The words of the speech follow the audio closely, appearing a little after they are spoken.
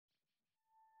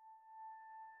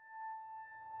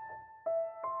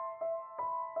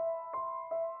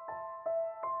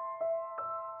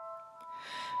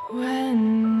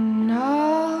When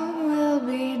all will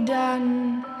be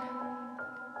done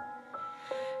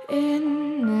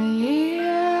in a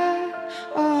year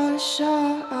or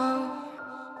so,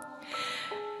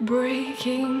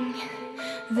 breaking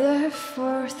the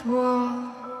fourth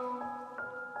wall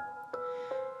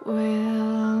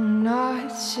will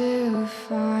not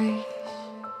suffice.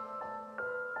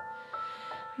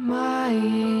 My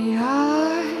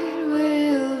heart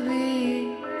will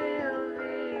be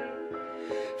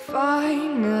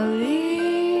finally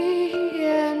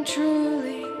and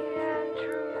truly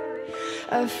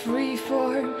a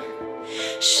free-form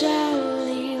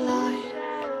shelly light.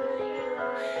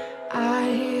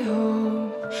 I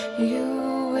hope you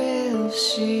will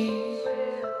see.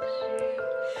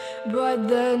 But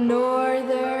the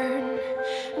northern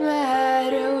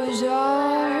meadows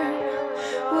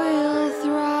will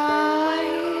thrive.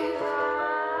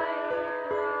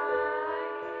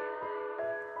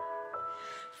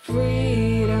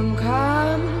 Freedom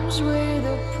comes with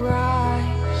a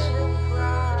price.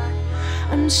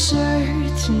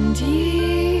 Uncertainty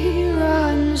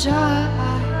runs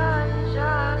high.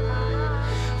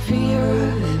 Fear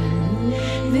of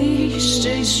these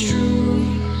days true,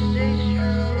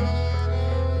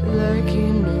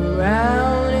 lurking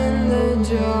around in the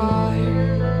dark.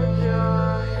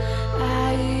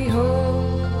 I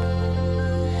hope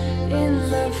in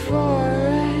the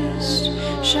forest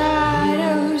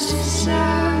shadows disappear.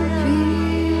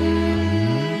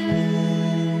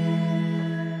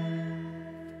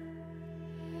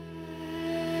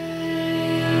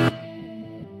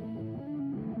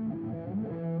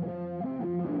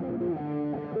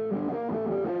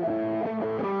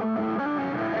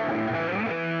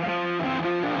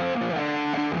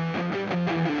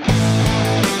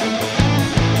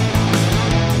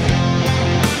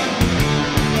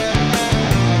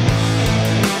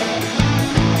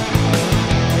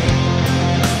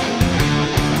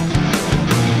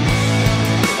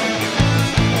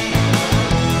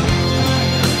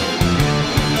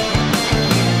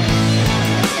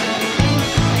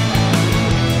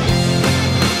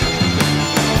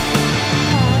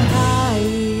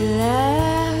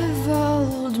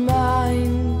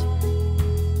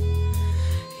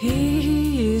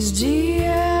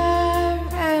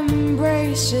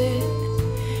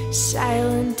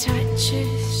 Silent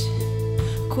touches,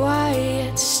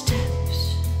 quiet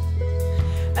steps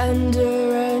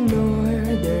under a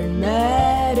northern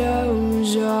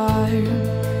meadow's arm.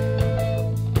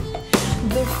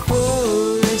 The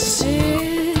forest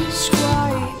is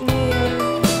quite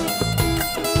near.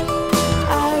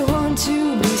 I want to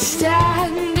be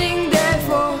standing there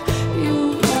for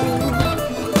you.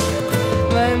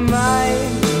 My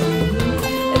mind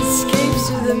escapes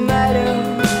to the meadow.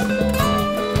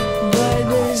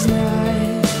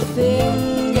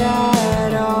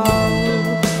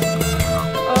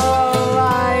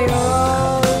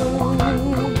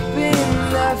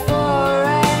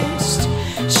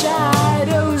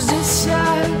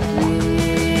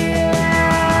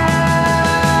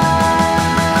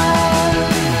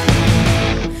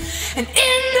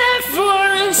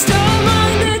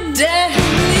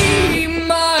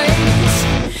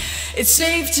 It's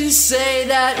safe to say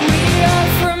that we are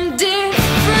from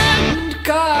different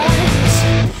cars.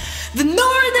 The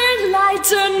northern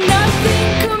lights are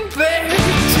nothing compared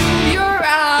to your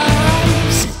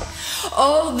eyes.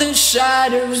 All the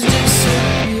shadows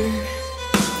disappear.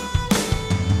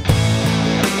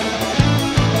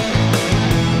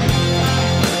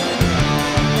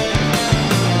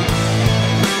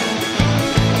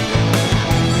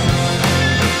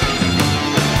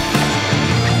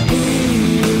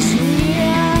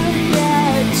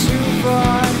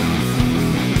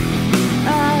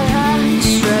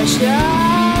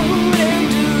 Out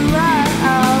and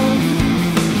around,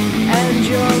 and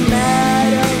your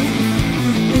meadow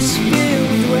is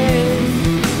filled with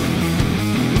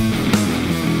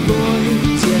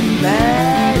boys and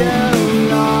meadowlarks.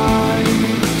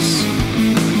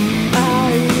 I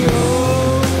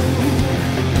hope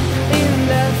in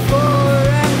the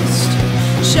forest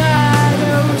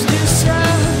shadows disappear.